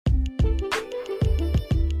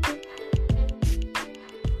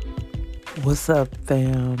What's up,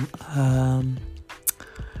 fam?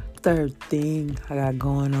 Third thing I got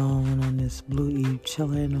going on this Blue Eve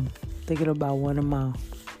chilling. I'm thinking about one of my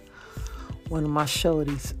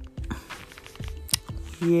shorties.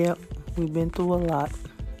 Yep, we've been through a lot.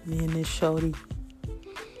 Me and this shorty.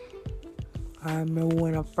 I remember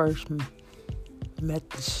when I first met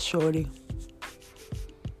this shorty.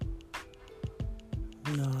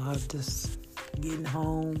 I was just getting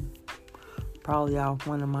home, probably off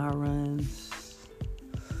one of my runs,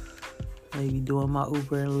 maybe doing my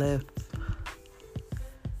Uber and Lyft.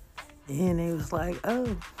 And it was like,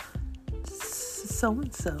 oh,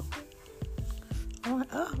 so-and-so. I'm like,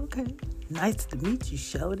 oh, okay. Nice to meet you,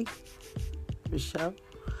 shorty. For sure.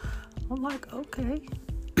 I'm like, okay.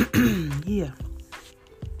 Yeah.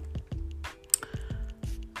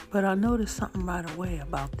 But I noticed something right away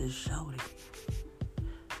about this shorty.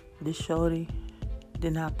 This shorty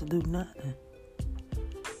didn't have to do nothing.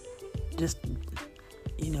 Just,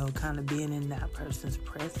 kind of being in that person's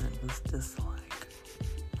presence was just like,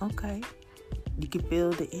 okay. You could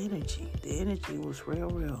feel the energy. The energy was real.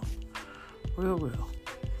 Real, real.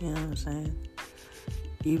 You know what I'm saying?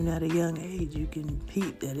 Even at a young age, you can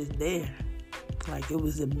peep that it's there. Like it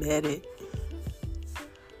was embedded.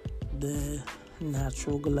 The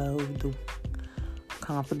natural glow, the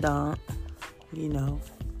confidant,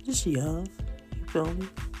 just young. You feel me?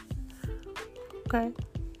 Okay.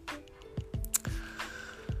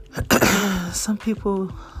 Some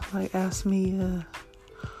people ask me,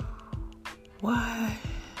 why,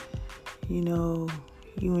 you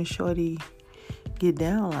and Shorty get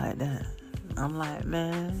down like that. I'm like,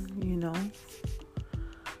 man,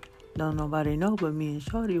 don't nobody know but me and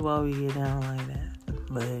Shorty why we get down like that.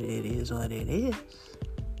 But it is what it is.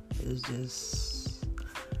 It's just,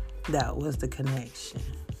 that was the connection.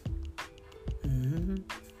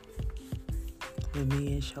 With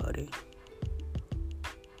me and Shorty.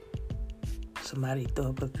 Somebody throw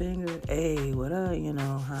up a finger. Hey, what up?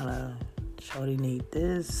 How Shorty need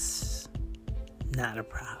this. Not a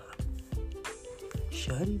problem.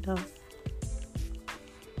 Shorty though.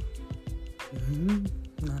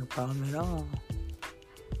 Not a problem at all.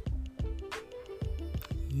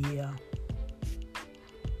 Yeah.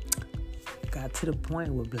 Got to the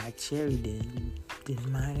point where BlackCherrys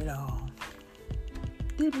didn't mind at all.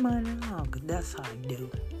 Didn't mind at all, because that's how I do.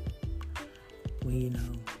 When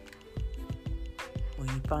when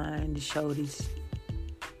you find the shorties,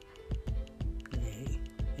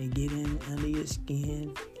 they get in under your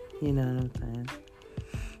skin, you know what I'm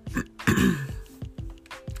saying?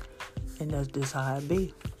 And that's just how it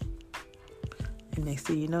be. And next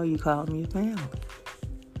thing you know, you call them your family.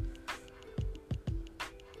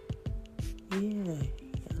 Yeah,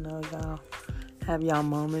 y'all have y'all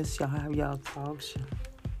moments, y'all have y'all talks.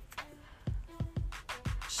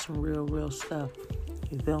 Some real stuff.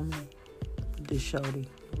 You feel me? This shorty,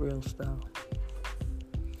 real stuff.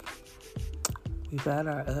 We've had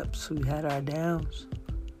our ups, we've had our downs.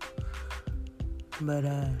 But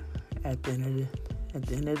at the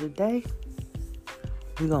end of the day,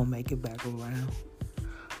 we're gonna make it back around.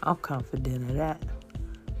 I'm confident of that.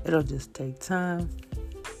 It'll just take time.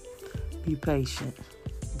 Be patient.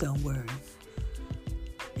 Don't worry.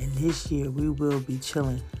 And this year we will be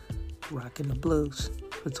chilling, rocking the blues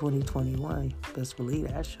for 2021. Best believe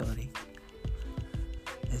that, shorty.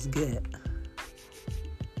 It's good.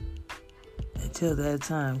 Until that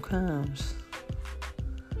time comes,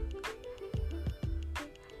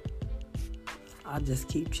 I'll just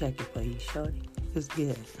keep checking for you, shorty. It's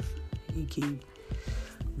good. You keep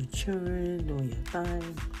maturing, doing your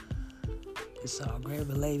thing. It's all great,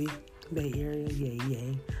 but lady, Bay Area,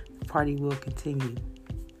 yay. The party will continue.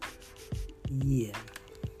 Yeah.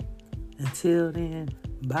 Until then,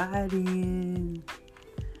 bye then.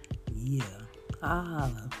 Yeah. I'll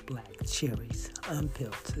holla. BlackCherrys,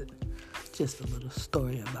 Unfiltered. Just a little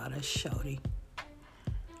story about a shorty.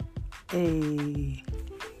 Hey.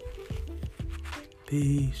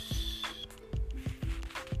 Peace.